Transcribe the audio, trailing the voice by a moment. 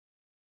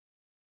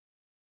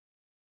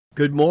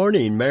Good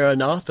morning,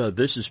 Maranatha.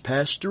 This is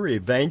Pastor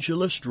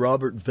Evangelist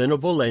Robert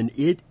Venable, and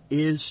it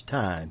is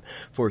time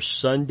for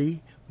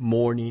Sunday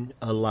Morning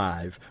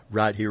Alive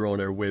right here on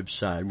our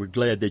website. We're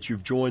glad that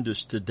you've joined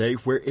us today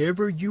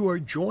wherever you are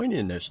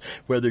joining us,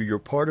 whether you're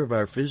part of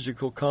our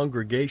physical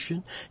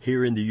congregation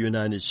here in the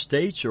United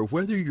States or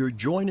whether you're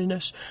joining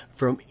us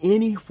from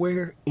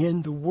anywhere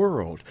in the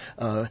world.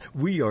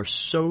 We are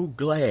so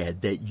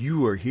glad that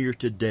you are here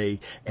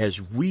today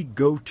as we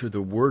go to the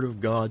Word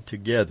of God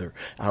together.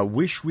 I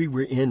wish we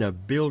were in a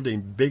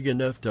building big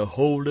enough to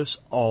hold us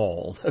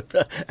all.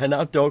 And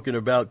I'm talking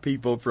about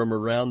people from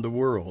around the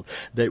world,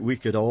 that we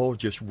could all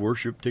just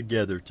worship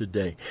together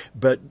today.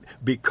 But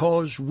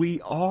because we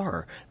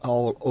are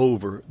all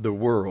over the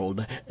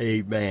world,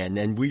 amen,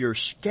 and we are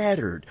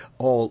scattered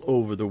all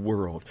over the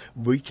world,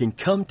 we can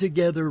come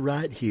together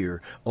right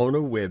here on a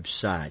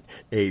website,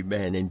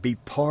 amen, and be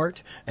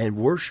part and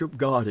worship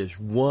God as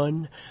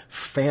one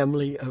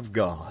family of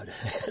God.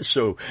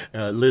 So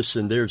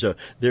listen, there's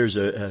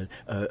a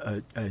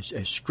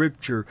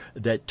scripture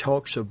that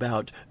talks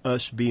about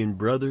us being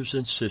brothers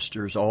and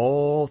sisters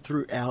all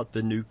throughout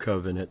the New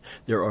Covenant.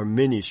 There are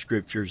many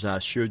scriptures, I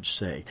should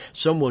say.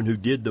 Someone who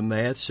did the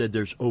math said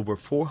there's over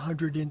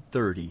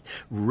 430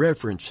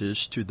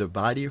 references to the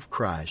body of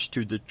Christ,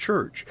 to the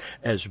church,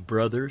 as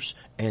brothers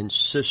and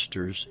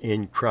sisters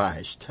in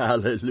Christ.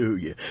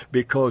 Hallelujah.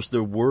 Because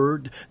the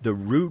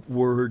root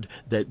word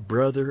that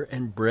brother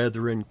and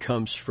brethren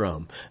comes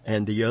from,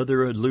 and the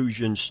other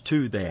allusions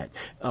to that,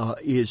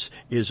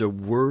 is a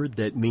word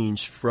that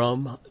means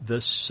from the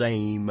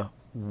same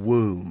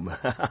womb.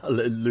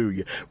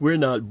 Hallelujah. We're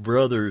not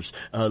brothers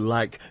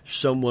like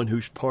someone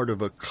who's part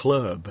of a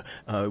club.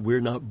 We're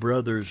not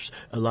brothers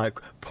like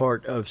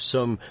part of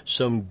some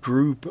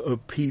group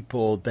of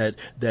people that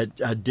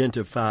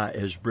identify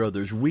as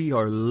brothers. We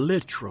are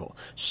literal,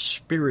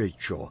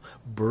 spiritual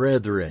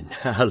brethren.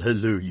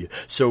 Hallelujah.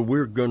 So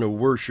we're going to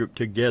worship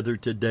together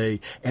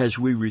today as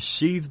we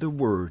receive the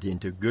Word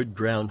into good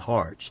ground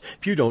hearts.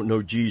 If you don't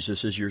know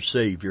Jesus as your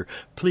Savior,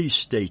 please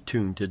stay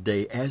tuned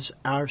today as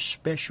our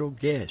special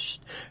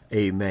guest.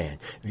 Amen.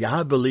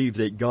 I believe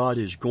that God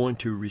is going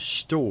to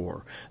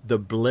restore the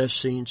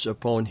blessings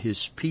upon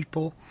His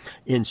people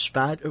in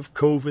spite of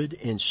COVID,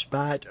 in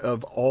spite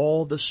of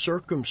all the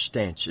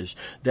circumstances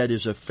that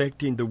is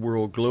affecting the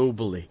world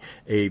globally.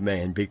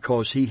 Amen.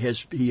 Because He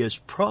has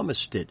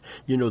promised it.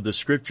 You know, the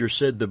scripture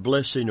said, the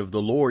blessing of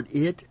the Lord,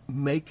 it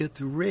maketh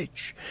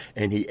rich,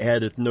 and He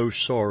addeth no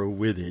sorrow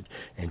with it.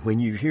 And when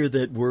you hear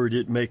that word,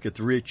 it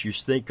maketh rich, you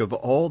think of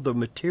all the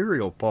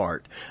material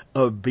part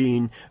of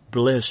being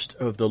blessed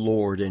of the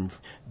Lord.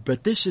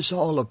 But this is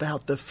all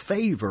about the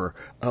favor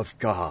of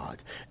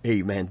God.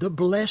 Amen. The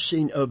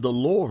blessing of the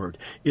Lord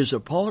is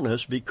upon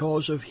us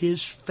because of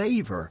His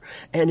favor.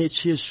 And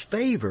it's His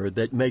favor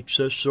that makes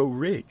us so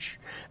rich.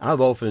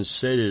 I've often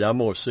said it, I'm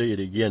going to say it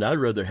again. I'd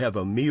rather have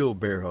a meal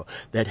barrel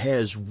that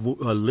has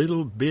a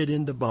little bit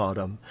in the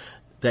bottom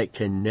that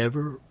can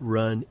never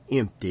run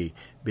empty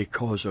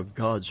because of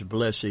God's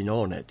blessing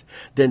on it,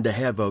 than to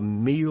have a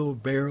meal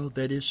barrel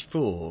that is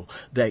full,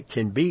 that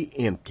can be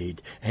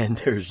emptied, and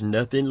there's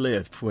nothing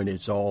left when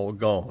it's all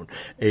gone.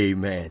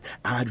 Amen.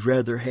 I'd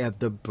rather have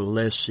the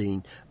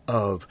blessing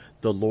of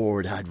the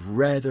Lord. I'd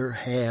rather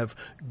have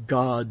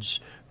God's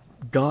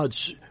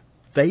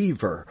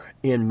favor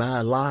in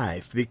my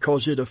life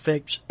because it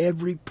affects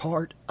every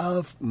part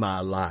of my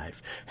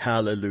life.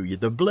 Hallelujah.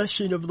 The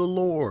blessing of the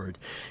Lord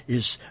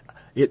is,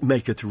 it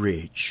maketh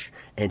rich,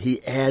 and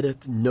He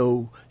addeth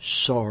no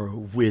sorrow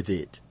with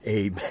it.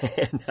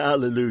 Amen.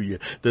 Hallelujah.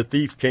 The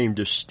thief came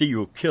to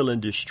steal, kill,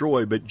 and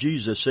destroy, but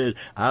Jesus said,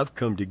 I've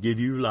come to give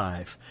you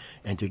life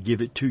and to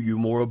give it to you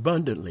more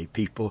abundantly.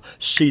 People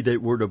see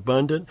that word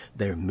abundant,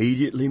 they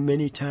immediately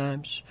many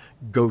times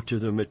go to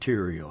the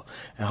material.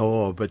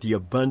 Oh, but the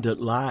abundant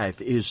life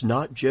is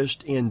not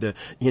just in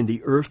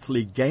the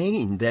earthly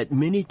gain that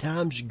many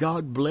times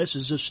God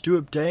blesses us to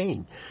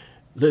obtain.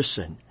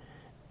 Listen,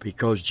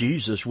 because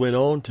Jesus went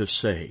on to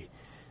say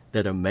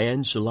that a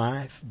man's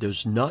life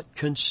does not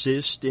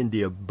consist in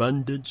the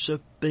abundance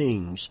of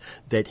things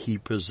that he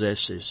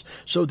possesses.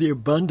 So the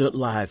abundant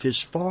life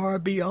is far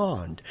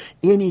beyond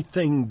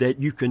anything that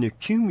you can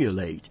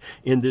accumulate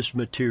in this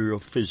material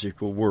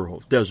physical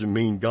world. Doesn't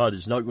mean God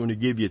is not going to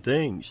give you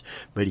things,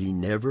 but He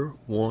never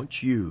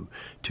wants you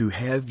to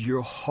have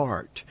your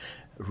heart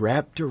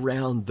wrapped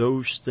around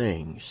those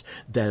things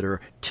that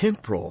are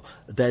temporal,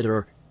 that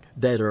are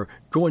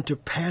going to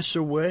pass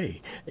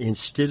away,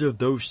 instead of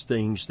those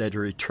things that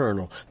are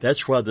eternal.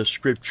 That's why the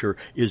scripture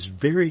is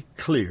very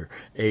clear.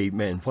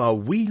 Amen. While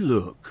we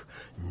look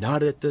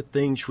not at the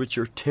things which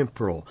are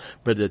temporal,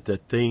 but at the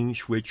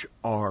things which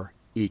are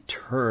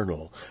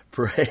eternal.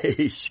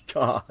 Praise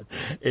God.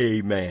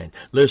 Amen.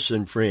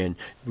 Listen, friend,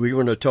 we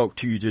want to talk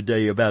to you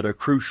today about a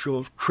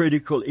crucial,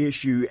 critical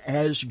issue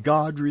as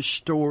God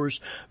restores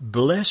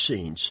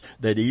blessings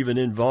that even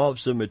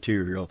involves the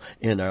material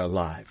in our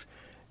life.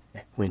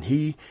 When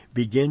He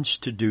begins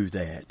to do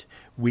that,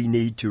 we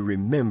need to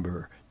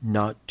remember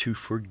not to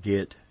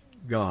forget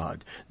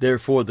God.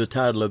 Therefore, the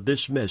title of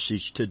this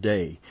message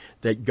today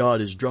that God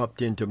has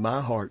dropped into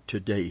my heart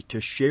today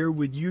to share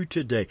with you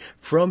today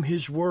from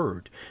His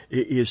Word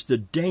is the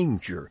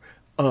danger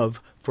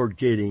of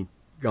forgetting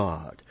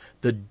God.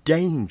 The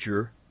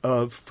danger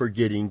of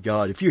forgetting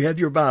God. If you have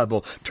your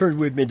Bible, turn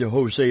with me to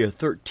Hosea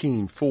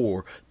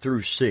 13:4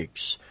 through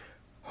 6.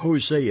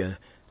 Hosea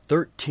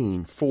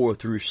 13:4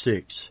 through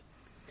 6.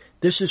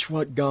 This is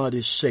what God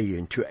is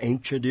saying to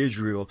ancient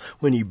Israel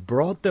when He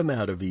brought them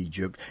out of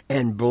Egypt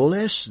and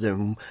blessed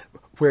them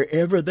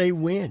wherever they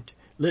went.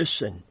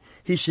 Listen,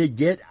 He said,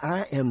 "Yet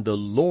I am the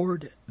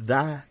Lord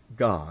thy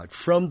God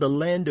from the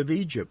land of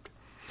Egypt,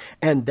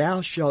 and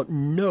thou shalt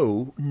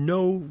know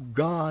no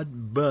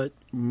God but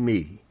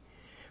me,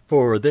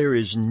 for there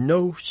is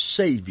no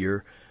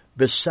Savior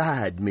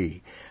beside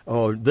me."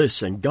 Oh,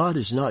 listen, God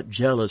is not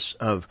jealous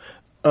of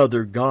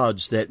other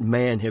gods that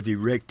man have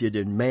erected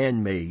and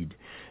man made.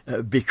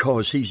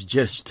 Because He's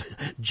just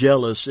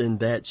jealous in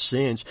that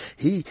sense.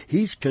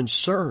 He's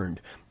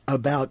concerned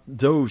about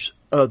those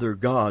other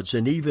gods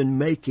and even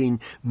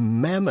making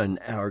Mammon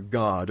our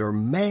God or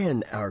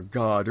man our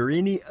God or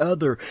any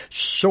other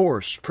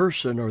source,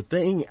 person, or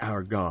thing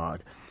our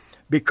God,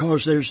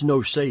 because there's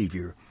no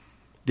Savior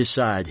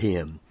beside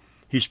Him.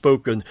 He's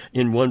spoken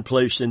in one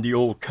place in the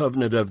Old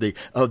Covenant of the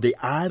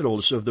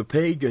idols of the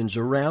pagans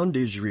around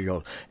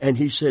Israel, and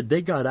He said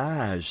they got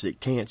eyes that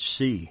can't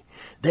see.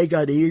 They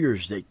got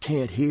ears that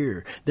can't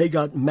hear. They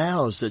got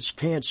mouths that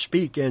can't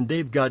speak, and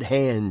they've got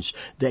hands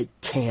that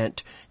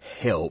can't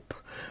help.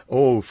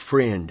 Oh,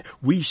 friend,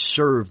 we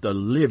serve the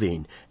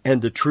living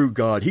and the true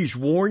God. He's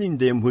warning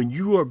them when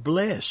you are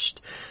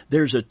blessed,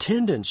 there's a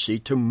tendency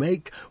to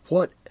make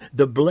what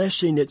the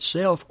blessing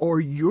itself or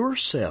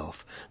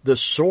yourself the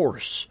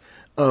source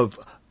of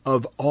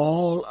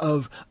all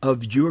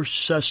of your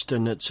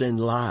sustenance in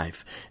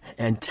life,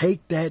 and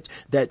take that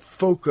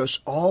focus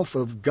off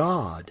of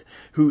God,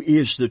 who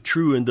is the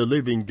true and the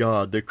living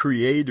God, the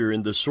creator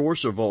and the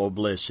source of all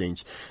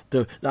blessings.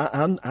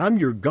 I'm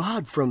your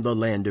God from the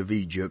land of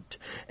Egypt,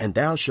 and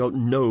thou shalt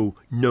know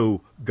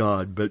no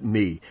God but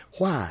me.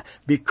 Why?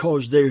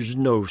 Because there's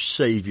no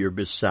Savior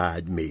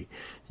beside me.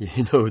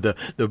 You know,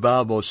 the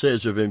Bible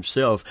says of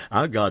Himself,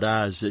 I got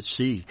eyes that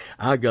see,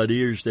 I got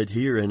ears that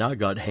hear, and I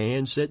got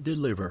hands that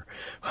deliver.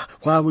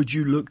 Why would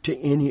you look to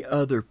any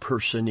other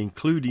person,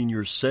 including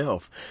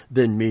yourself,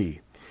 than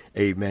me?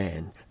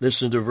 Amen.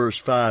 Listen to verse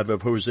 5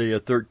 of Hosea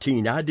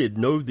 13. I did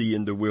know thee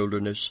in the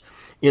wilderness,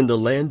 in the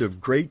land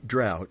of great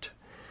drought.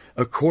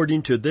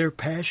 According to their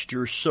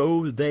pasture,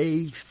 so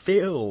they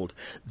filled.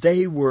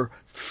 They were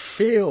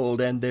filled,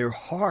 and their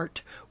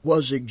heart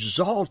was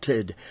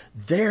exalted.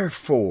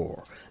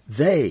 Therefore,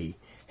 they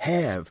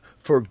have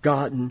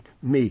forgotten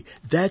me.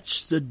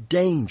 That's the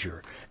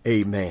danger.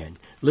 Amen.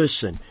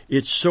 Listen,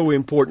 it's so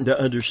important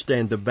to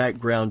understand the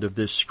background of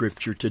this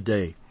scripture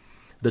today.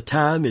 The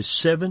time is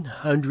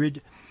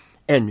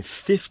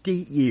 750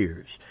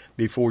 years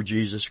before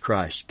Jesus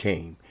Christ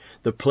came.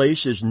 The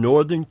place is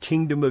northern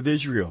kingdom of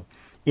Israel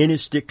in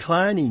its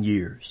declining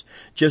years,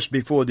 just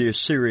before the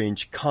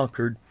Assyrians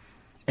conquered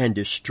and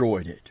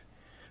destroyed it.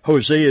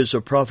 Hosea is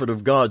a prophet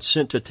of God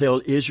sent to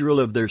tell Israel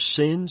of their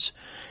sins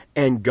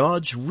and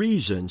God's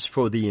reasons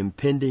for the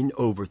impending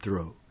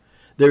overthrow.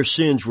 Their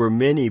sins were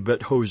many,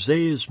 but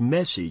Hosea's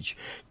message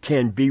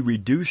can be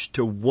reduced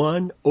to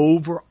one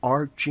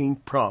overarching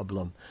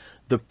problem.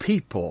 The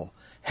people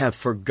have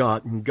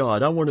forgotten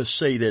God. I want to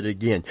say that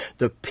again.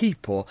 The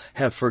people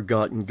have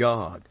forgotten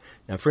God.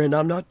 Now, friend,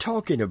 I'm not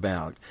talking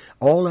about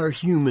all our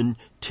human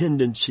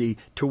tendency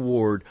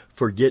toward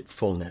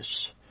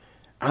forgetfulness.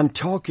 I'm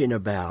talking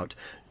about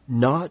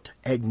not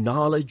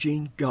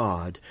acknowledging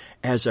God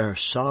as our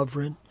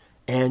sovereign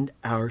and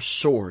our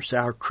source,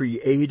 our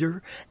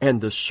creator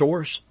and the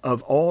source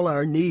of all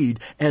our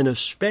need, and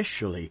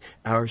especially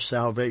our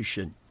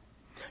salvation.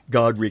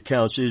 God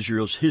recounts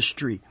Israel's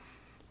history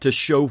to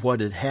show what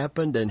had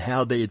happened and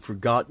how they had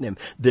forgotten Him.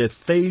 The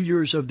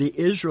failures of the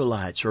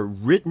Israelites are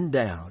written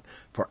down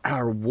for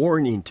our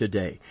warning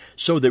today,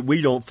 so that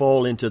we don't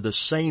fall into the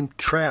same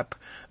trap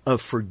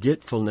of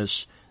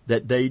forgetfulness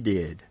that they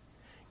did.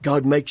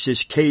 God makes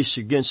His case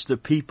against the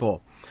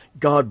people.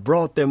 God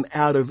brought them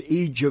out of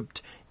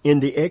Egypt in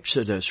the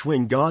Exodus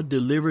when God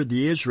delivered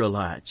the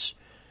Israelites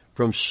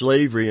from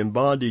slavery and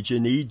bondage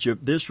in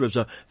Egypt. This was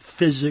a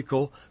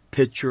physical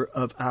picture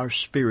of our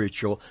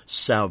spiritual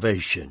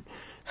salvation.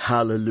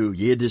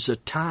 Hallelujah. It is a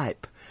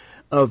type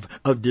of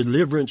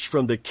deliverance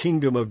from the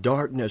kingdom of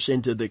darkness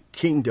into the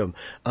kingdom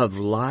of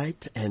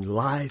light and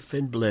life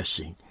and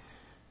blessing.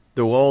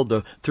 Through all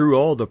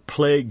the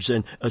plagues,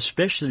 and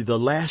especially the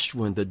last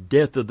one, the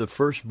death of the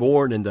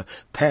firstborn and the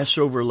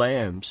Passover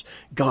lambs,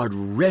 God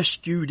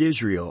rescued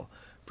Israel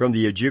from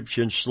the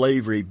Egyptian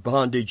slavery,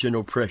 bondage, and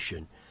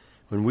oppression.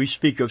 When we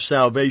speak of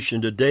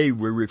salvation today,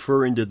 we're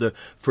referring to the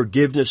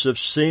forgiveness of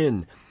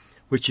sin,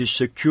 which is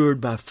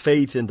secured by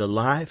faith in the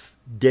life,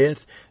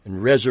 death,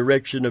 and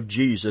resurrection of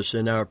Jesus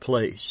in our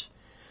place.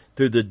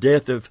 Through the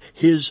death of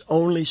His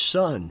only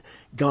Son,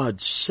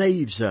 God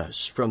saves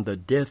us from the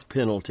death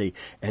penalty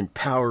and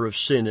power of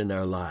sin in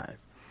our life.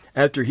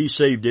 After He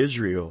saved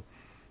Israel,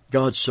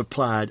 God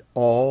supplied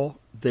all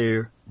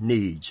their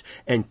needs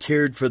and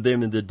cared for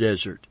them in the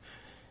desert,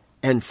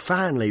 and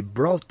finally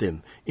brought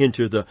them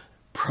into the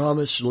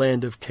promised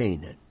land of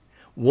Canaan.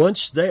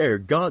 Once there,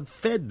 God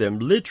fed them,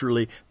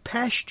 literally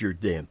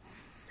pastured them.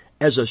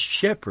 As a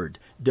shepherd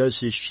does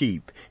his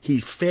sheep, He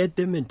fed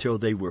them until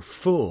they were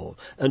full,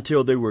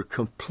 until they were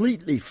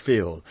completely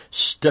filled,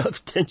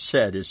 stuffed and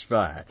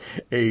satisfied.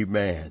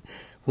 Amen.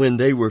 When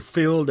they were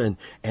filled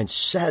and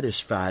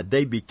satisfied,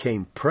 they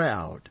became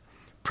proud.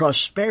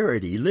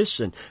 Prosperity,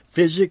 listen,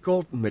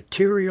 physical,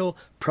 material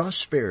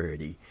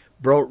prosperity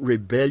brought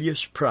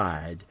rebellious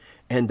pride,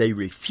 and they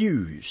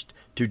refused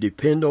to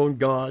depend on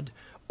God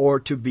or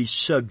to be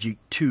subject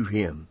to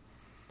Him.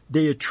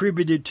 They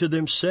attributed to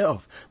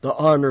themselves the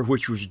honor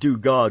which was due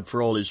God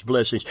for all His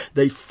blessings.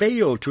 They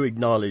failed to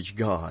acknowledge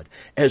God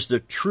as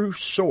the true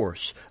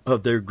source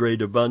of their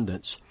great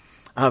abundance.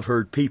 I've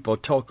heard people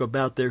talk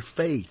about their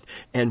faith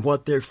and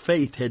what their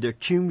faith had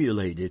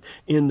accumulated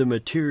in the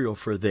material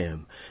for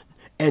them.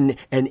 And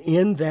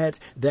in that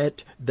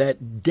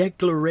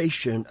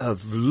declaration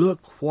of,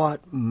 look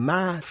what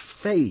my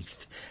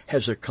faith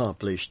has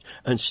accomplished,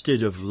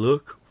 instead of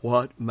look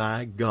what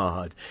my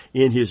God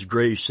in His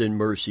grace and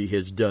mercy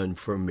has done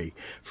for me.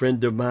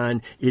 Friend of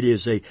mine, it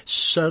is a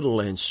subtle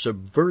and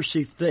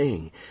subversive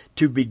thing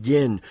to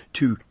begin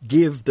to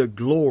give the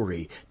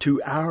glory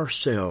to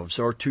ourselves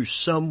or to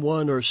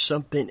someone or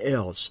something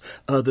else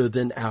other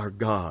than our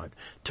God,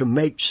 to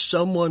make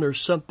someone or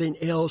something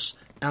else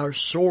our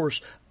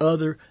source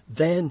other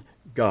than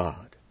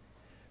God.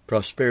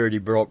 Prosperity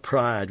brought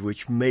pride,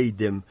 which made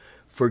them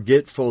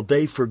forgetful.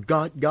 They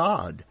forgot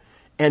God,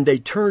 and they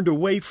turned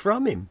away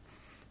from Him.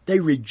 They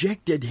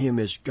rejected Him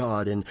as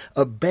God and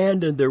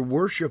abandoned their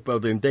worship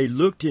of Him. They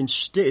looked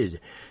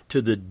instead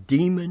to the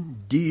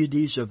demon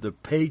deities of the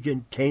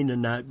pagan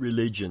Canaanite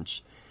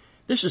religions.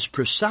 This is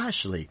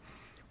precisely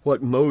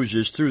what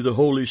Moses, through the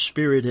Holy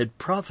Spirit, had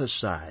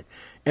prophesied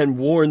and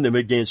warned them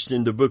against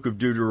in the book of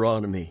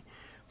Deuteronomy.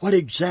 What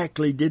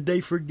exactly did they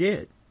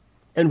forget?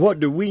 And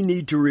what do we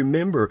need to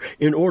remember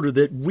in order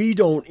that we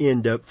don't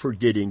end up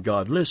forgetting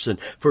God? Listen,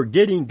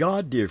 forgetting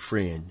God, dear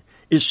friend,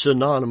 is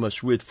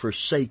synonymous with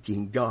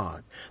forsaking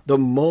God. The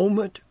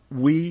moment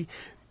we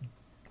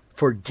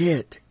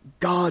forget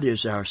God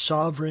is our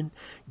sovereign,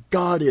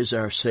 God is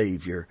our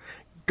Savior,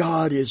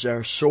 God is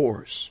our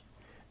source,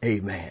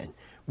 amen,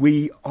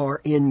 we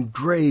are in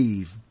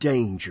grave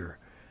danger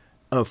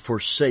of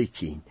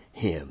forsaking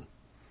Him.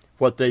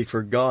 What they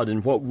forgot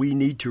and what we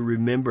need to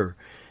remember,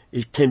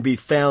 it can be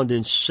found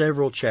in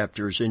several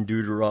chapters in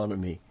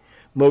Deuteronomy.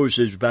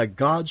 Moses, by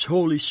God's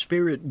Holy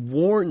Spirit,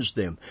 warns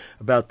them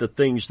about the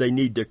things they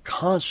need to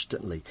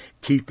constantly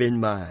keep in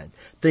mind,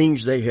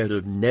 things they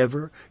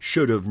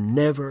should have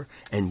never,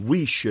 and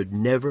we should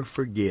never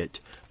forget,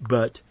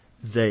 but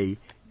they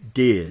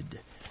did.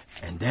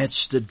 And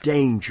that's the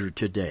danger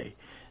today.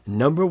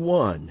 Number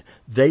one,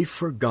 they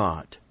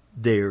forgot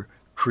their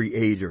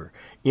Creator.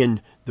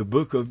 In the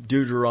book of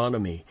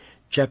Deuteronomy,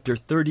 chapter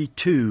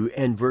 32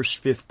 and verse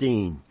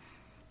 15,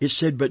 it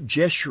said, but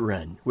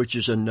Jeshurun, which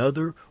is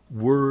another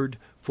word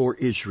for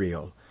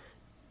Israel,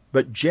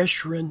 but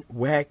Jeshurun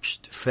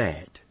waxed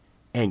fat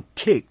and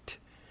kicked.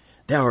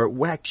 Thou art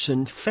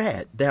waxen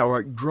fat, thou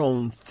art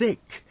grown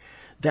thick,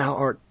 thou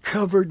art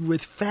covered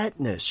with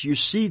fatness. You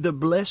see, the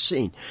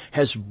blessing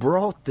has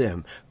brought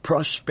them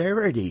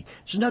prosperity.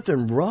 There's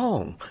nothing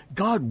wrong.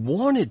 God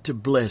wanted to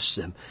bless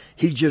them.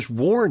 He just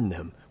warned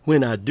them,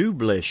 when I do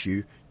bless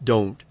you,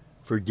 don't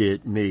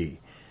forget me.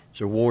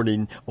 There's a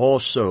warning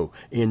also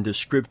in the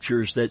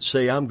scriptures that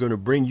say, I'm going to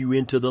bring you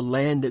into the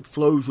land that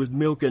flows with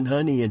milk and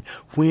honey, and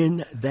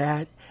when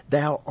that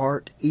thou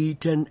art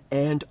eaten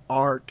and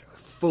art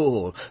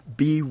full,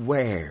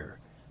 beware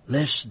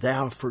lest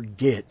thou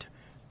forget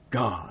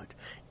God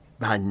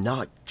by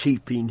not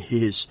keeping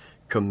His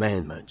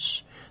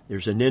commandments.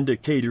 There's an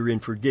indicator in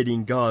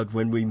forgetting God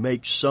when we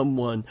make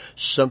someone,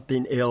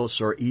 something else,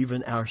 or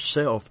even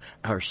ourselves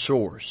our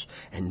source,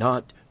 and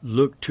not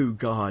look to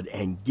God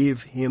and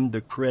give Him the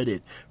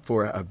credit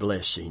for our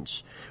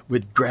blessings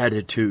with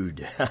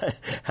gratitude,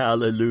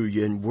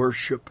 hallelujah, and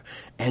worship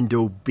and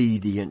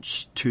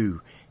obedience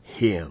to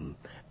Him.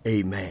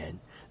 Amen.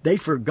 They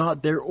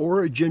forgot their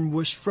origin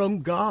was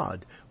from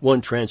God.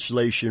 One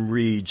translation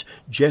reads,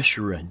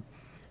 Jeshurun,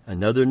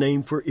 another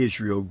name for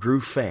Israel, grew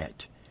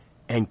fat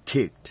and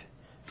kicked.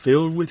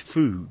 Filled with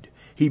food,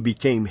 he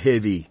became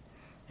heavy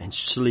and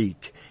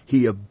sleek.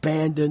 He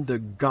abandoned the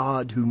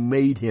God who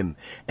made him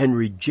and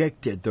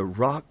rejected the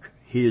rock,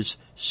 his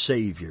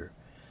Savior.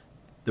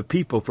 The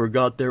people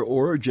forgot their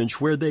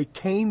origins, where they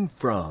came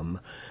from,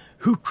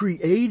 who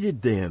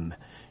created them.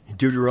 In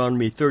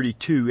Deuteronomy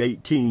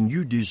 32:18,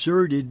 you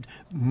deserted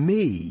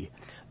me,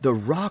 the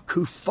rock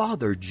who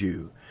fathered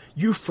you.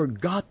 You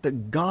forgot the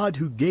God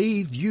who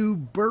gave you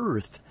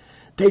birth.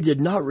 They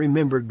did not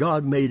remember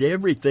God made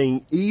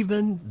everything,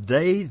 even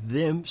they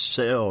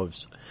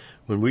themselves.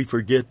 when we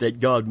forget that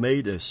God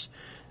made us,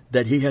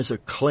 that He has a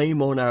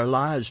claim on our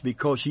lives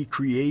because He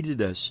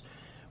created us,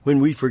 when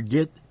we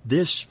forget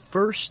this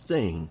first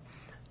thing,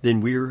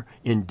 then we're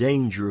in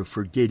danger of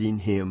forgetting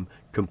Him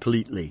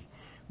completely.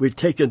 We've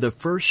taken the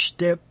first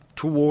step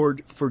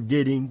toward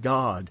forgetting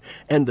God,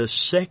 and the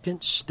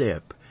second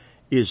step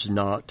is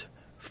not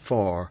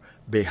far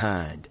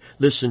behind.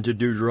 Listen to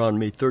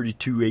Deuteronomy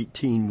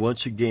 32:18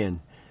 once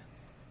again.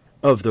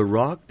 Of the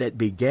rock that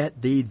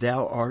begat thee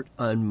thou art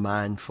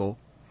unmindful,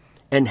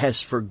 and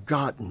hast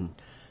forgotten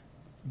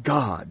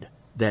God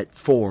that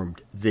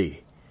formed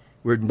thee.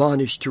 We're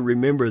admonished to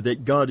remember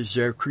that God is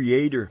our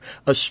Creator,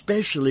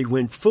 especially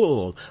when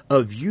full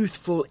of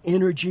youthful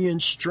energy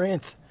and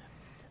strength.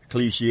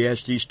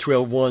 Ecclesiastes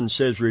 12:1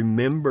 says,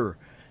 Remember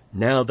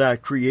now thy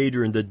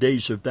Creator in the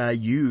days of thy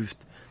youth,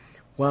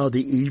 while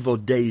the evil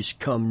days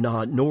come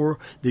not, nor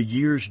the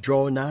years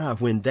draw nigh,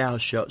 when thou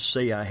shalt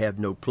say, I have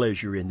no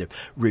pleasure in them.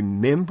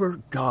 Remember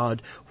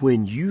God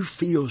when you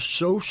feel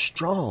so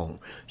strong,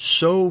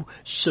 so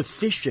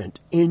sufficient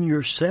in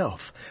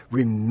yourself.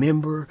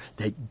 Remember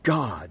that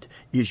God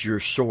is your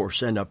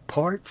source, and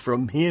apart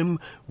from Him,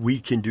 we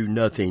can do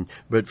nothing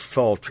but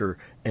falter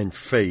and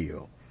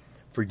fail.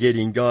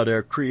 Forgetting God,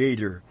 our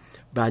Creator,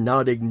 by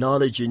not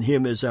acknowledging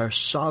Him as our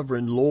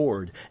sovereign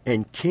Lord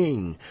and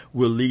King,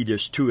 will lead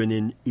us to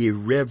an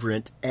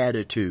irreverent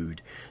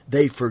attitude.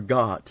 They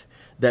forgot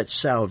that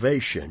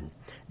salvation,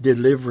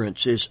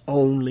 deliverance, is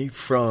only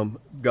from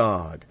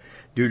God.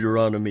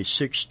 Deuteronomy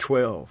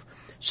 6:12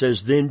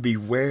 says, Then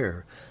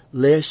beware,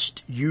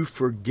 lest you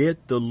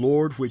forget the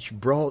Lord which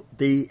brought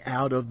thee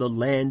out of the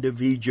land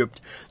of Egypt,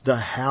 the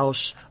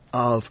house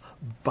of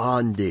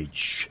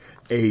bondage.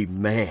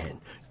 Amen.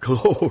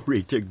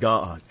 Glory to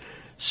God.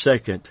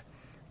 Second,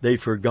 they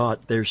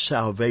forgot their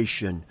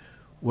salvation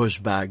was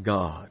by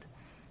God.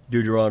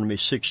 Deuteronomy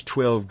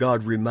 6:12,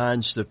 God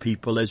reminds the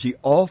people, as He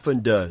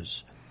often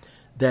does,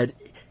 that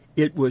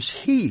it was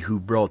He who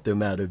brought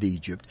them out of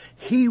Egypt.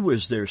 He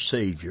was their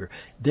Savior,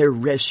 their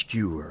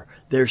rescuer,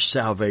 their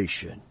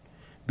salvation.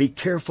 Be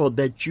careful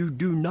that you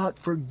do not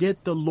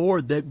forget the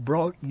Lord that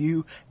brought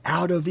you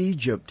out of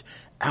Egypt,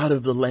 out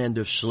of the land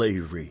of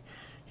slavery.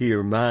 He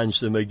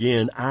reminds them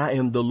again, I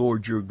am the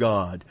Lord your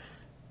God.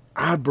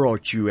 I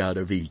brought you out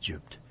of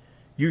Egypt.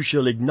 You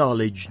shall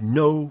acknowledge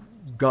no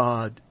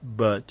God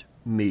but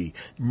me,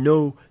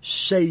 no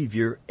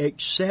Savior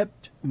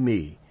except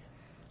me.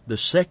 The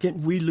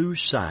second we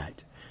lose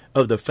sight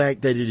of the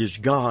fact that it is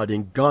God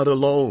and God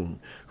alone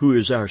who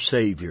is our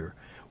Savior,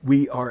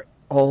 we are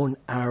on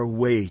our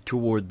way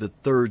toward the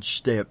third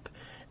step,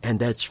 and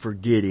that's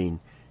forgetting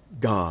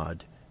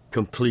God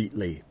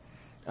completely.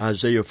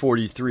 Isaiah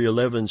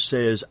 43:11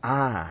 says,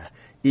 I,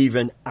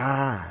 even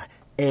I,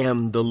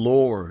 am the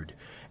Lord,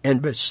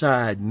 and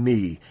beside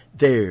me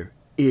there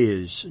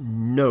is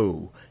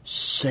no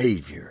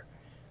Savior.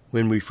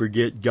 When we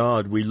forget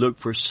God, we look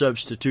for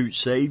substitute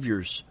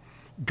saviors,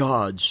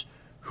 gods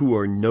who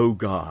are no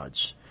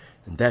gods.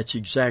 And that's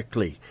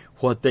exactly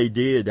what they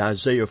did.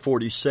 Isaiah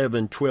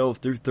 47:12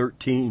 through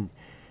 13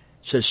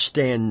 says,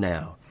 Stand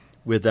now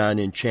with thine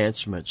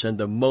enchantments and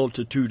the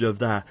multitude of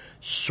thy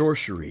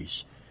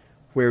sorceries,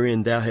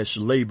 wherein thou hast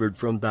labored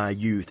from thy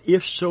youth,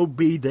 if so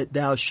be that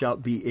thou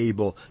shalt be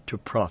able to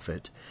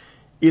profit,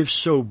 if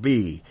so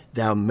be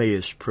thou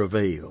mayest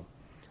prevail.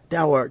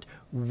 Thou art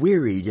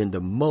wearied in the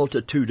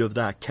multitude of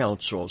thy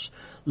counsels.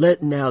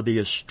 Let now the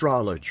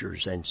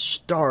astrologers and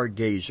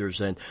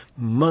stargazers and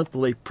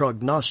monthly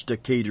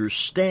prognosticators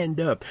stand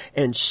up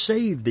and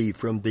save thee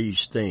from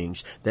these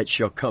things that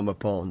shall come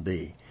upon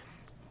thee.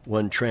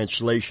 One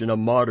translation, a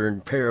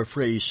modern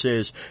paraphrase,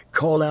 says,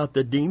 Call out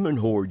the demon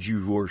hordes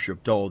you've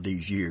worshipped all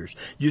these years.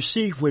 You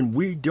see, when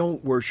we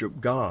don't worship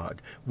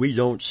God, we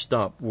don't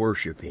stop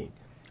worshiping.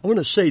 I want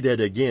to say that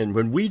again.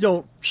 When we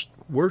don't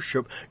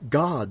worship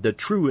God, the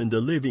true and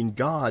the living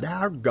God,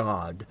 our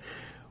God,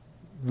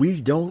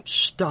 we don't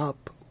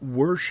stop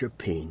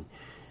worshiping.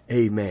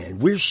 Amen.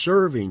 We're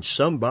serving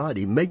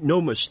somebody. Make no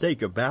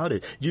mistake about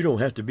it. You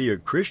don't have to be a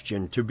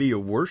Christian to be a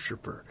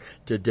worshiper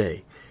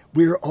today.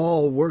 We're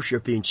all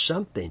worshiping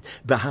something.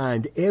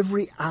 Behind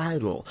every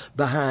idol,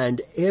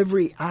 behind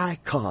every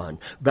icon,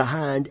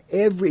 behind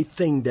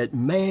everything that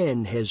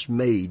man has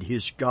made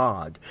his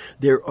God,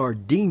 there are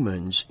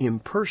demons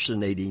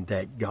impersonating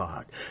that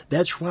God.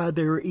 That's why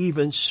there are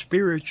even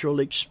spiritual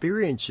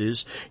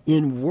experiences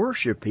in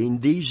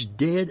worshiping these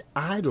dead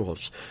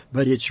idols.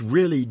 But it's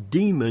really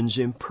demons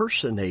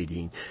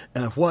impersonating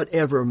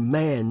whatever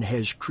man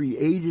has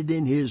created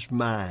in his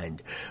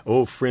mind.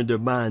 Oh, friend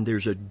of mine,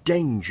 there's a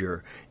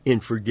danger in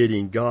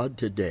forgetting God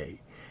today.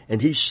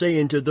 And He's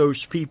saying to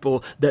those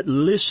people that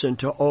listen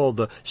to all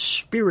the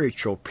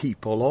spiritual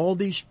people, all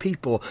these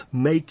people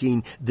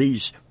making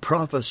these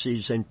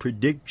prophecies and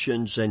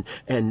predictions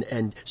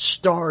and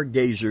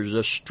stargazers,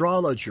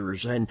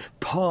 astrologers and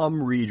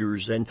palm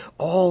readers and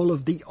all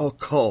of the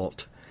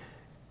occult.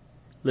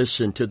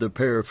 Listen to the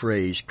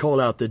paraphrase.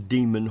 Call out the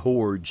demon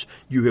hordes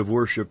you have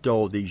worshipped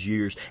all these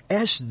years.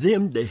 Ask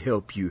them to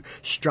help you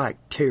strike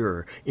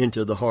terror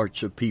into the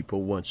hearts of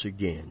people once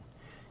again.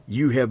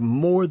 You have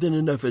more than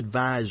enough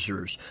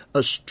advisors,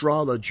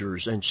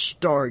 astrologers, and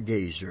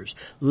stargazers.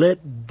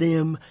 Let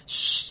them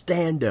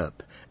stand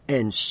up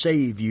and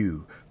save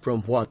you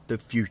from what the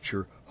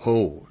future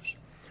holds.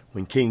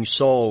 When King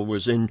Saul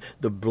was in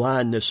the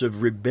blindness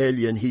of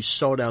rebellion, he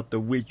sought out the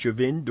witch of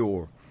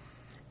Endor.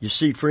 You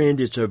see, friend,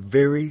 it's a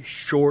very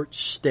short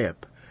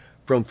step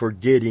from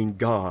forgetting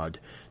God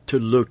to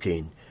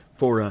looking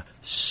for a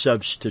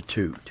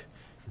substitute.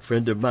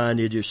 Friend of mine,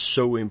 it is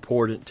so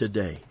important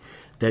today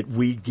that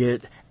we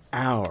get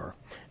our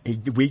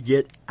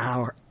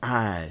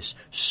eyes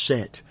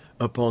set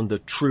upon the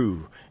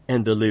true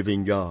and the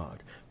living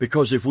God.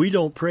 Because if we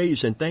don't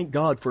praise and thank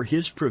God for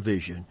His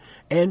provision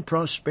and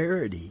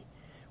prosperity,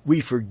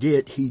 we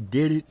forget He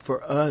did it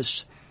for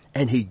us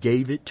and He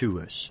gave it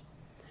to us.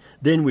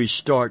 Then we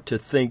start to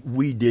think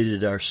we did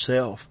it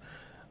ourselves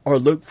or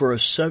look for a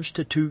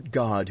substitute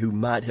God who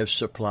might have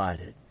supplied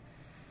it.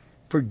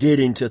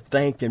 Forgetting to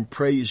thank and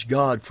praise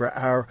God for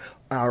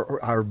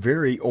our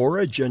very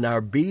origin, our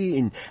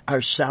being,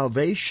 our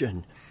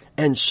salvation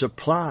and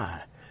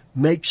supply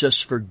makes us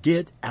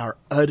forget our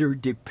utter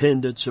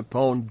dependence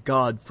upon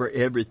God for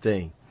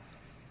everything.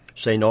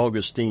 St.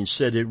 Augustine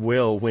said it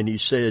well when he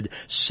said,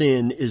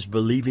 sin is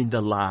believing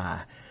the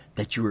lie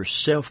that you are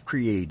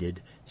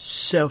self-created,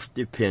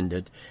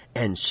 self-dependent,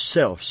 and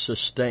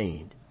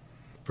self-sustained.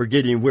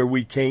 Forgetting where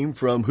we came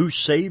from, who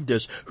saved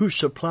us, who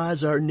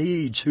supplies our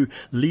needs, who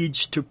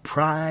leads to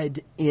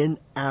pride in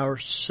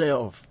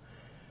ourself.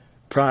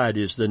 Pride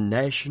is the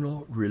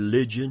national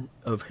religion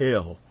of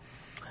hell.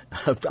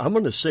 I'm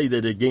going to say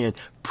that again.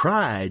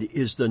 Pride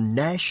is the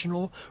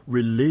national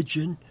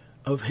religion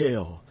of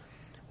hell.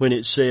 When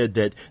it said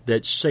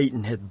that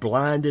Satan had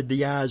blinded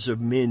the eyes of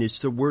men, it's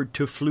the word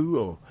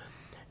tefluo.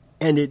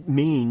 And it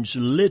means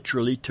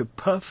literally to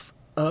puff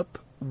up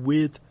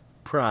with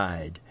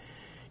pride.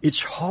 It's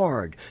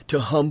hard to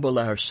humble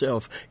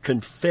ourselves,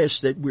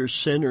 confess that we're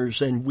sinners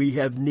and we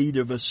have need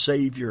of a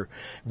Savior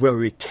where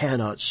we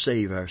cannot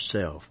save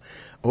ourselves.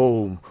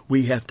 Oh,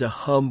 we have to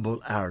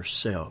humble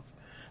ourselves.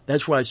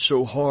 That's why it's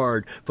so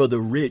hard for the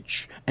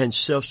rich and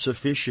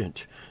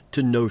self-sufficient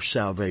to know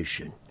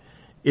salvation.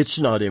 It's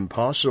not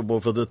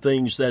impossible for the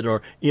things that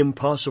are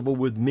impossible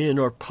with men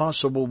are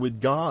possible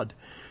with God.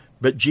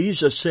 But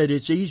Jesus said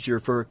it's easier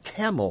for a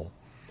camel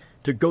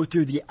to go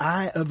through the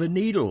eye of a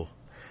needle.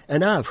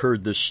 And I've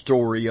heard the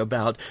story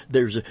about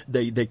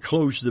they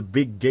closed the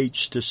big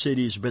gates to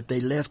cities, but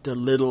they left a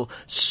little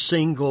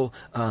single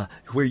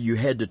where you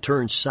had to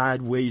turn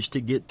sideways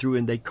to get through,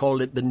 and they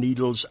called it the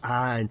needle's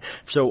eye. And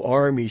so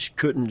armies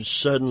couldn't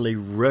suddenly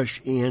rush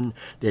in;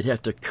 they'd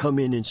have to come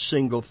in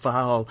single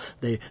file.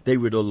 They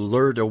would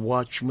alert a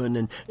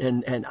watchman,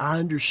 and I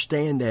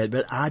understand that,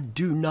 but I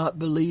do not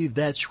believe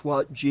that's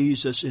what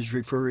Jesus is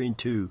referring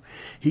to.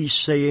 He's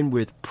saying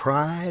with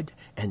pride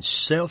and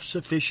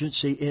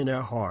self-sufficiency in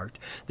our heart,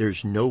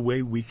 there's no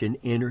way we can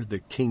enter the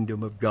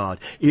kingdom of God.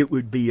 It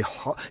would be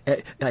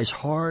as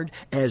hard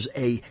as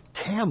a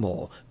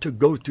camel to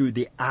go through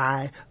the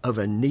eye of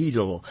a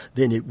needle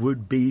than it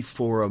would be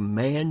for a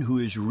man who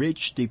is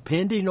rich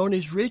depending on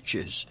his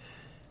riches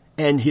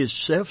and his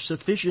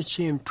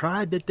self-sufficiency and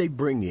pride that they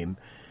bring him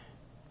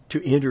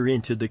to enter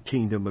into the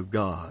kingdom of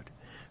God.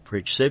 For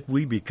except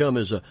we become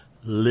as a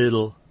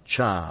little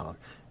child,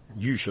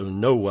 you shall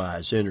no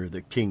wise enter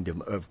the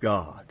kingdom of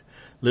God.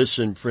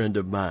 Listen, friend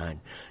of mine.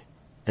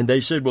 And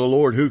they said, well,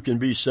 Lord, who can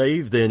be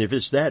saved then? If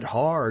it's that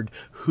hard,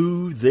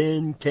 who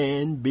then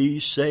can be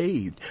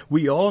saved?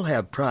 We all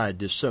have pride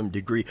to some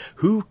degree.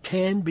 Who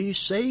can be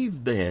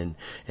saved then?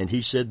 And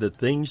He said the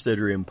things that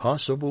are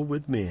impossible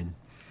with men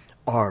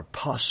are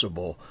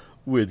possible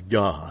with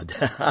God.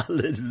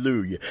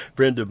 Hallelujah.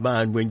 Friend of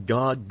mine, when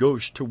God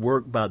goes to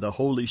work by the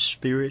Holy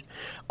Spirit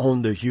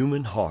on the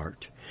human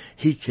heart,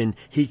 He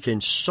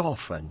can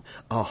soften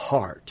a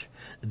heart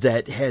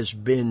that has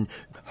been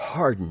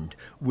hardened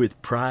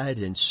with pride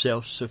and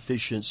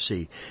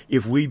self-sufficiency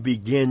if we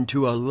begin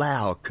to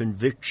allow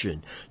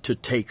conviction to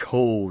take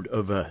hold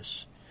of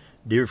us.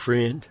 Dear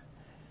friend,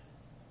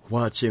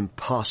 what's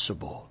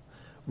impossible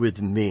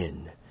with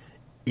men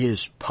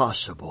is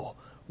possible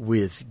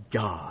with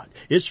God.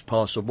 It's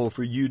possible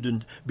for you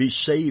to be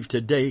saved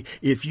today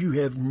if you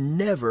have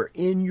never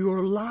in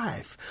your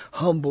life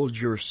humbled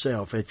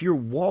yourself, if you're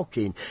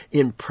walking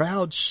in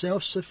proud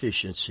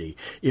self-sufficiency.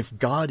 If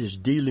God is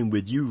dealing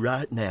with you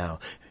right now,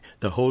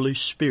 the Holy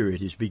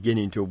Spirit is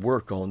beginning to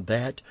work on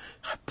that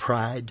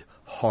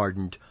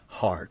pride-hardened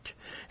heart.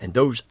 And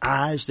those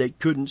eyes that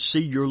couldn't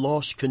see your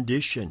lost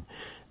condition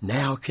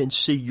now can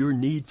see your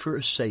need for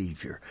a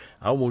Savior.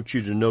 I want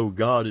you to know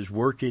God is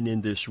working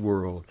in this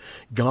world.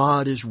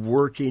 God is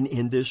working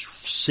in this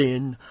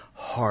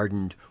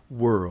sin-hardened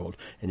world.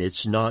 And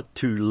it's not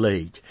too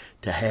late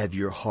to have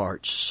your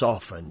heart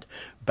softened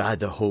by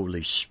the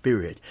Holy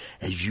Spirit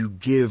as you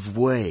give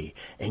way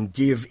and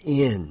give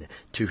in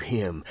to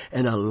Him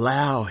and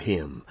allow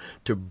Him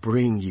to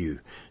bring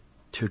you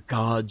to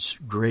God's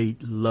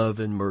great love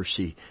and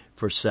mercy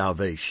for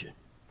salvation.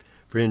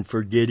 Friend,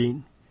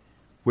 forgetting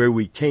where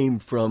we came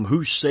from,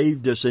 who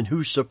saved us, and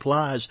who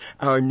supplies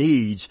our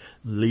needs,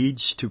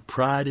 leads to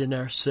pride in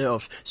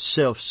ourselves,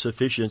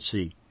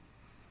 self-sufficiency.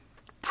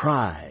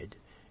 Pride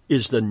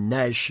is the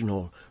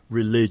national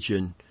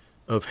religion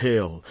of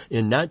hell.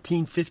 In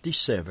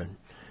 1957,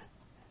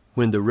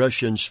 when the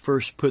Russians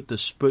first put the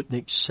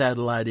Sputnik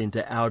satellite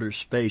into outer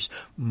space,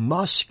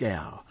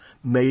 Moscow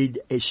made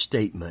a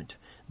statement.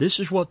 This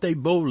is what they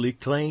boldly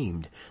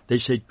claimed. They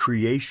said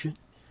creation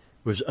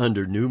was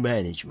under new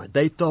management.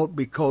 They thought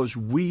because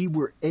we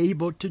were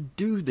able to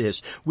do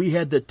this, we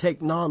had the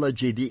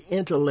technology, the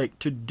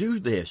intellect to do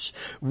this.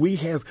 We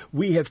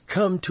have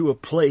come to a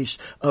place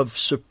of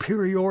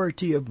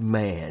superiority of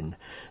man.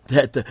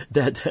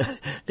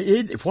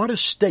 What a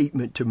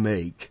statement to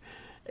make.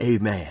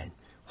 Amen.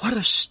 What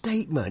a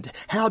statement.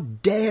 How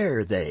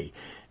dare they?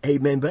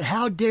 Amen. But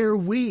how dare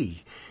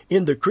we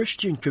in the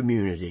Christian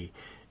community,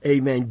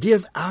 amen,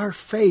 give our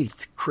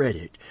faith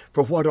credit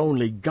for what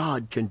only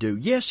God can do.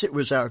 Yes, it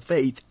was our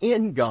faith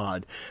in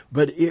God,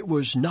 but it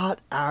was not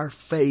our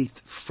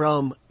faith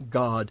from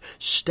God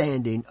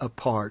standing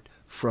apart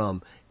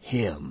from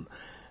Him.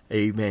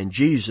 Amen.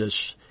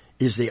 Jesus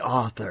is the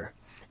author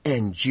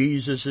and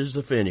Jesus is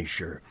the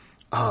finisher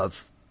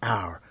of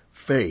our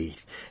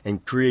faith.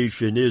 And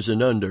creation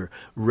isn't under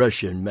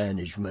Russian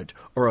management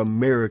or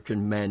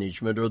American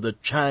management or the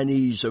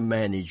Chinese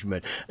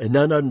management, and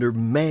not under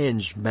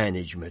man's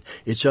management.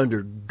 It's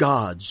under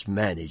God's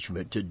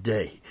management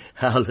today.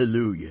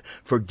 Hallelujah.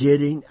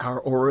 Forgetting our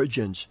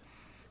origins,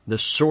 the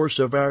source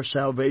of our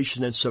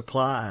salvation and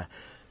supply,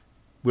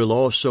 will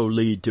also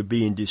lead to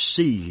being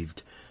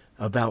deceived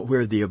about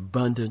where the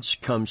abundance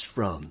comes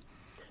from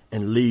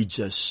and leads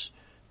us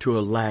to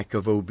a lack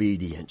of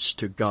obedience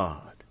to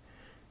God.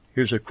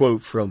 Here's a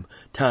quote from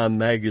Time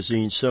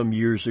magazine some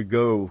years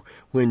ago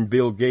when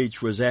Bill Gates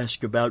was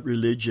asked about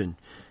religion,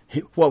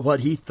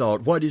 what he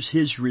thought, what is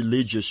his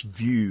religious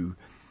view.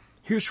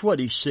 Here's what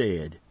he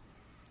said.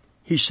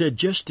 He said,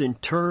 just in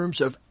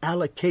terms of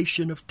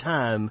allocation of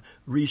time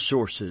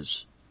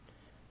resources,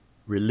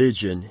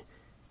 religion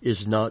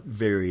is not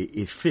very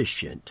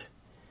efficient.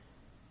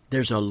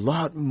 There's a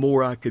lot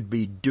more I could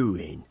be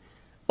doing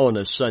on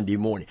a Sunday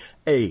morning.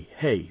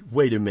 Hey,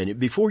 wait a minute.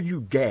 Before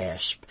you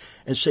gasp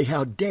and say,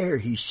 how dare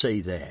he say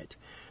that?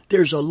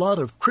 There's a lot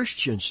of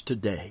Christians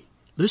today.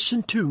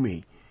 Listen to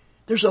me.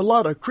 There's a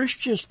lot of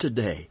Christians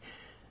today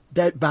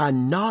that by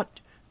not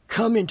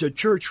coming to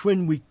church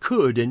when we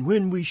could and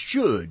when we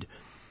should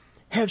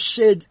have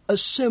said a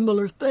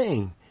similar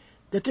thing,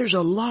 that there's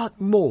a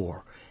lot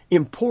more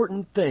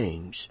important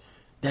things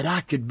that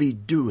I could be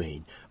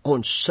doing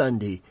on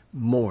Sunday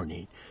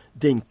morning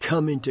than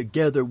coming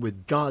together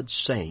with God's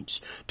saints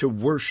to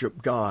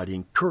worship God,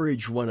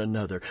 encourage one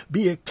another,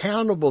 be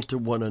accountable to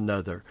one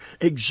another,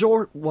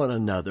 exhort one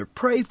another,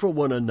 pray for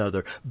one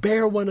another,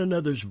 bear one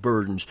another's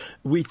burdens.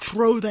 We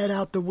throw that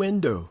out the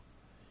window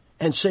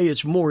and say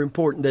it's more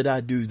important that I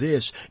do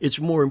this. It's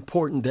more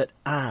important that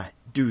I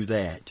do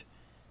that.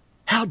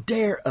 How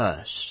dare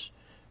us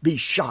be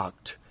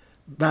shocked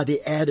by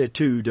the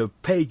attitude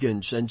of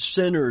pagans and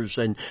sinners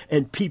and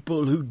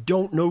people who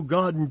don't know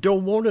God and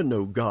don't want to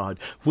know God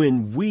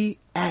when we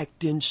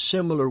act in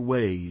similar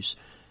ways.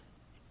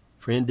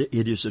 Friend,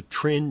 it is a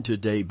trend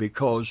today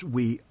because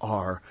we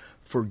are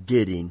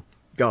forgetting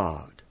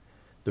God.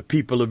 The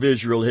people of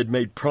Israel had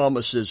made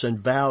promises and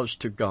vows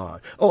to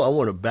God. Oh, I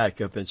want to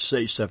back up and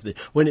say something.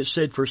 When it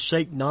said,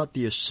 forsake not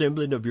the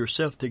assembling of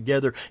yourself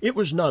together, it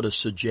was not a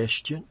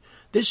suggestion.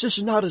 This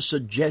is not a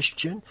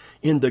suggestion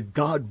in the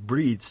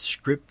God-breathed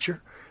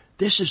Scripture.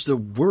 This is the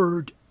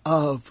Word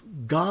of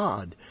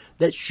God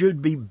that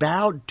should be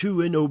bowed to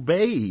and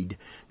obeyed,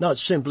 not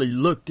simply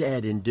looked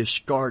at and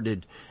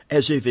discarded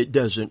as if it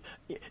doesn't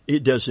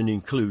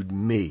include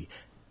me.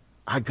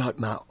 I got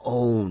my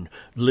own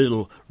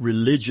little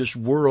religious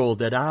world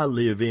that I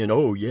live in.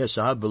 Oh, yes,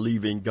 I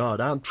believe in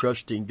God. I'm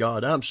trusting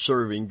God. I'm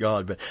serving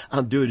God, but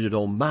I'm doing it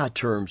on my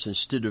terms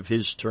instead of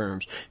His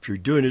terms. If you're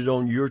doing it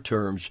on your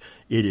terms,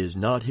 it is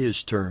not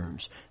His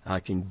terms. I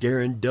can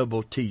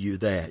guarantee you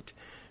that.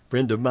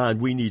 Friend of mine,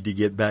 we need to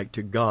get back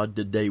to God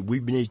today. We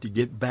need to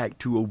get back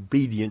to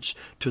obedience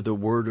to the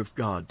Word of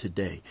God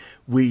today.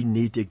 We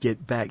need to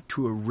get back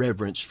to a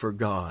reverence for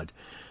God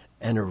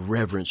and a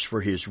reverence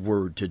for His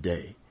Word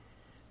today.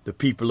 The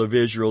people of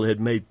Israel had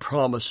made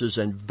promises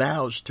and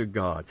vows to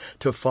God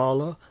to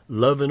follow,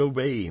 love, and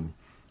obey Him,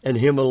 and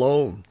Him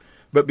alone.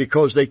 But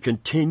because they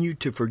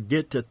continued to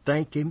forget to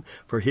thank Him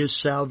for His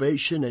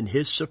salvation and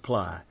His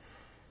supply,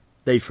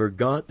 they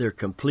forgot their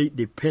complete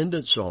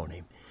dependence on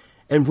Him.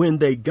 And when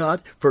they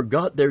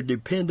forgot their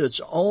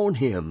dependence on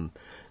Him,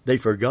 they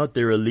forgot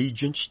their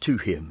allegiance to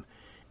Him,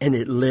 and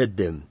it led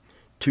them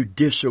to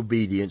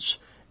disobedience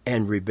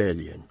and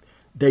rebellion.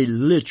 They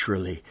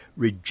literally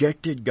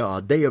rejected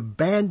God. They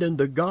abandoned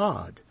the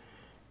God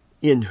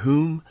in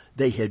whom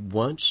they had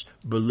once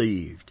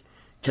believed.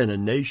 Can a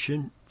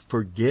nation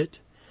forget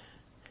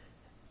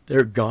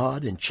their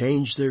God and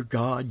change their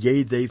God?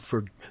 Yea,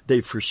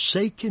 they've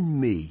forsaken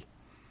me.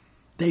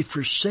 They've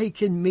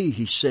forsaken me,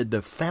 He said,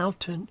 the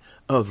fountain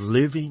of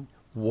living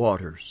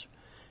waters.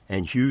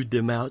 and hewed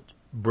them out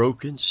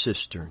broken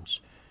cisterns,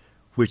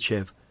 which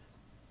have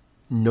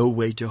no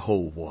way to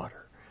hold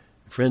water.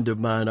 Friend of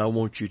mine, I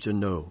want you to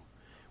know,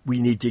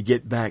 we need to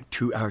get back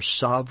to our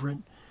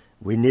sovereign.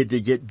 We need to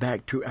get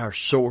back to our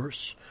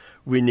source.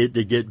 We need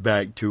to get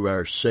back to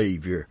our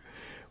Savior.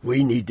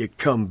 We need to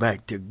come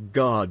back to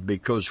God,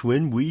 because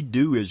when we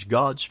do as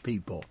God's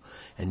people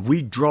and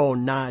we draw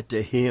nigh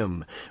to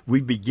Him,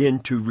 we begin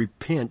to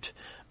repent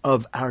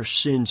of our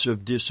sins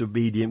of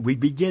disobedience. We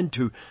begin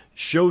to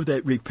show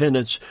that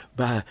repentance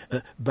by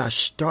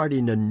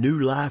starting a new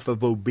life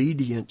of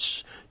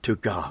obedience to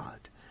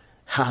God.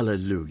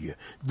 Hallelujah.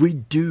 We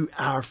do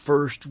our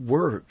first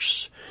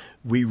works.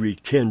 We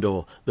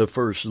rekindle the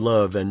first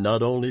love, and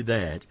not only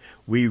that,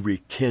 we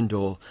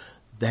rekindle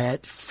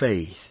that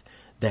faith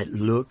that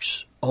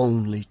looks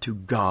only to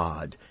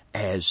God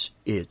as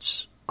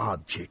its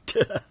object.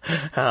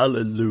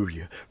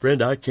 Hallelujah.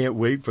 Friend, I can't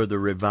wait for the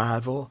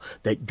revival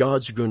that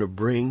God's going to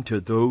bring to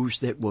those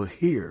that will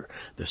hear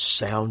the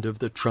sound of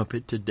the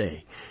trumpet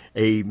today.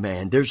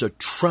 Amen. There's a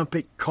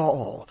trumpet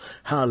call,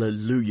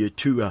 hallelujah,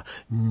 to a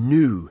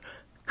new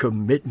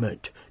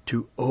commitment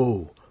to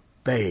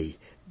obey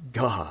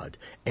God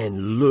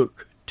and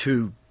look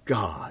to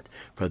God.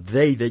 For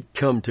they that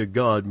come to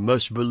God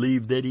must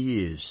believe that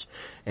He is,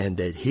 and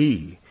that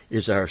He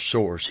is our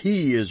source.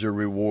 He is a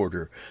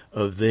rewarder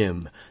of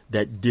them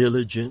that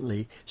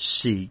diligently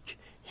seek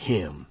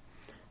Him.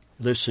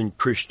 Listen,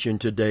 Christian,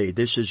 today,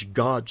 this is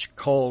God's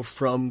call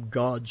from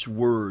God's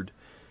Word.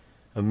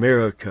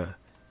 America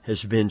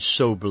has been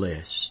so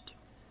blessed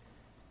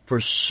for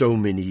so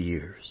many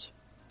years.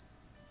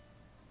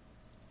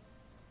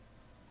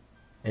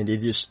 And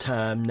it is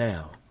time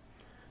now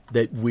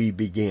that we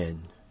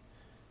begin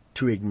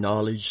to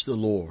acknowledge the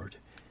Lord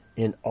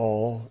in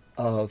all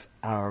of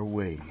our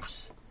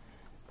ways,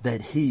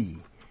 that He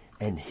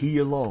and He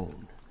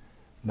alone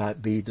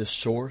might be the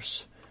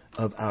source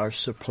of our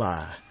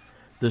supply,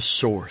 the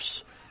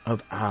source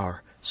of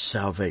our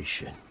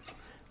salvation.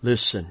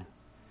 Listen,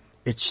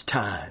 it's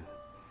time.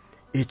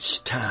 It's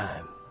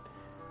time.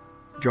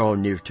 Draw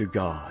near to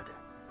God.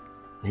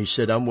 And He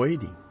said, I'm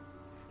waiting.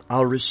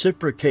 I'll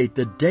reciprocate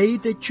the day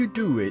that you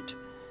do it.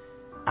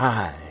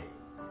 I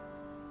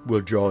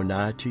will draw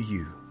nigh to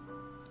you.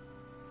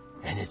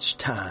 And it's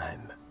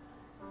time.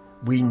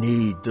 We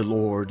need the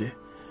Lord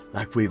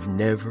like we've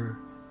never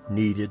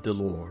needed the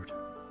Lord.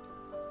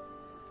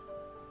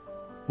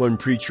 One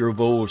preacher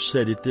of old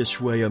said it this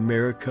way: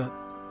 America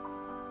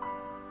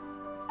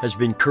has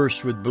been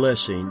cursed with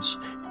blessings.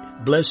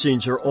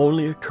 Blessings are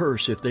only a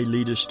curse if they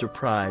lead us to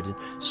pride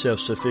and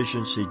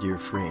self-sufficiency, dear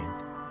friend.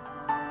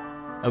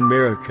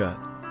 America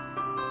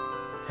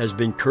has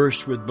been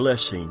cursed with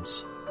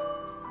blessings,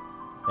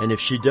 and if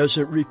she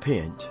doesn't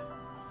repent,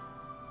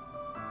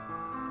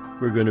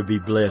 we're going to be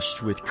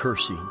blessed with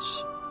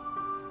cursings.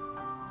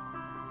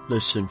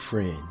 Listen,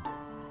 friend,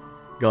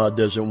 God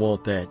doesn't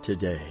want that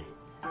today.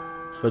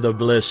 For the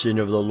blessing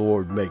of the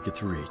Lord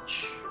maketh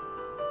rich.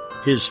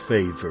 His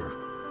favor,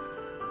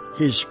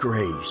 His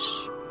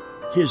grace,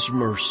 His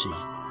mercy,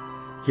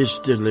 His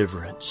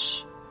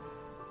deliverance.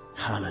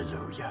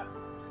 Hallelujah.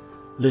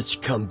 Let's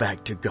come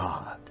back to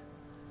God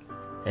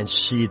and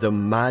see the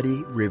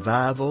mighty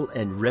revival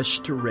and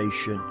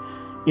restoration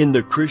in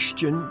the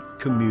Christian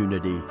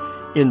community,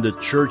 in the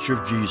Church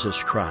of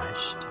Jesus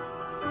Christ.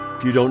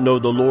 If you don't know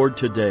the Lord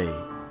today,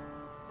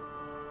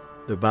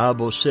 the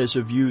Bible says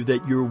of you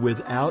that you're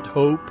without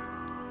hope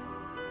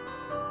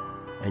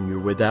and you're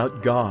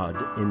without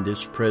God in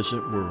this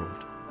present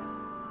world.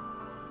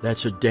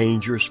 That's a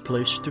dangerous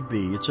place to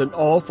be. It's an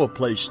awful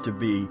place to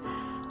be.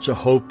 It's a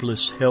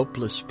hopeless,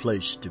 helpless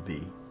place to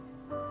be.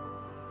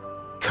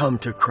 Come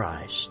to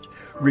Christ.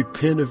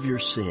 Repent of your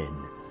sin.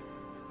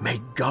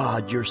 Make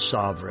God your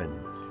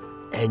sovereign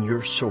and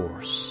your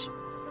source,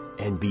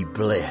 and be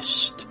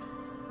blessed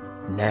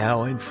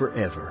now and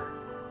forever.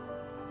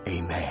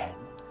 Amen.